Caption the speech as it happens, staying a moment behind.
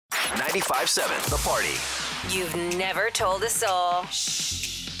95.7 The Party. You've never told a soul.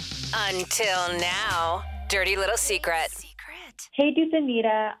 Shh. Until now. Dirty little secret. Hey, Dudes and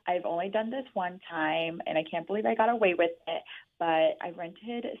Nita. I've only done this one time, and I can't believe I got away with it, but I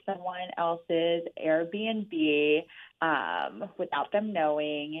rented someone else's Airbnb without them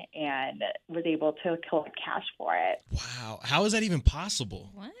knowing and was able to collect cash for it. Wow. How is that even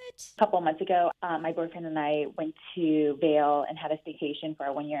possible? What? A couple of months ago, my boyfriend and I went to Vail and had a staycation for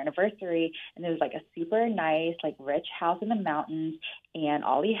our 1-year anniversary, and there was like a super nice, like rich house in the mountains, and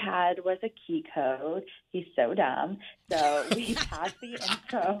all he had was a key code. He's so dumb. So we passed the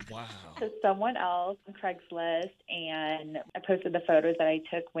info to someone else on Craigslist, and I posted the photos that I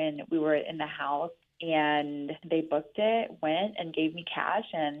took when we were in the house. And they booked it, went and gave me cash,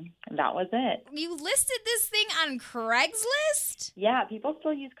 and that was it. You listed this thing on Craigslist? Yeah, people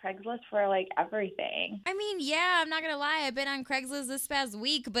still use Craigslist for, like, everything. I mean, yeah, I'm not going to lie. I've been on Craigslist this past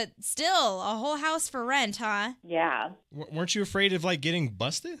week, but still, a whole house for rent, huh? Yeah. Weren't you afraid of, like, getting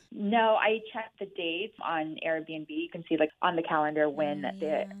busted? No, I checked the dates on Airbnb. You can see, like, on the calendar when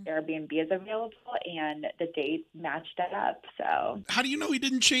the Airbnb is available, and the dates matched it up, so. How do you know he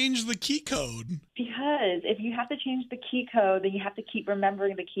didn't change the key code? Because if you have to change the key code, then you have to keep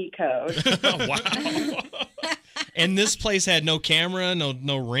remembering the key code. Wow. And this place had no camera,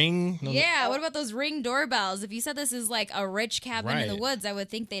 no ring? Yeah, what about those Ring doorbells? If you said this is like a rich cabin in the woods, I would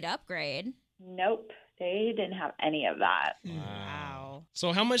think they'd upgrade. Nope, they didn't have any of that. Wow.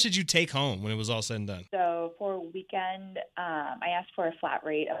 So how much did you take home when it was all said and done? So for a weekend, I asked for a flat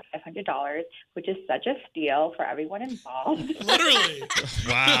rate of $500, which is such a steal for everyone involved. Literally.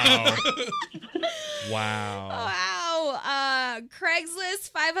 Wow. Wow. Wow.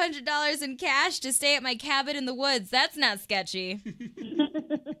 Craigslist, $500 in cash to stay at my cabin in the woods. That's not sketchy.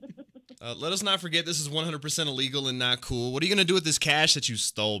 Let us not forget this is 100% illegal and not cool. What are you going to do with this cash that you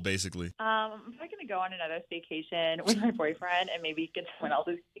stole, basically? I'm probably going to go on another vacation with my boyfriend and maybe get someone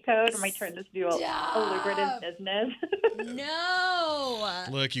else's key code. I might turn this into a lucrative business. No.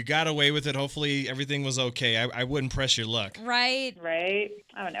 Look, you got away with it. Hopefully everything was okay. I wouldn't press your luck. Right. Right?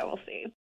 I don't know. We'll see.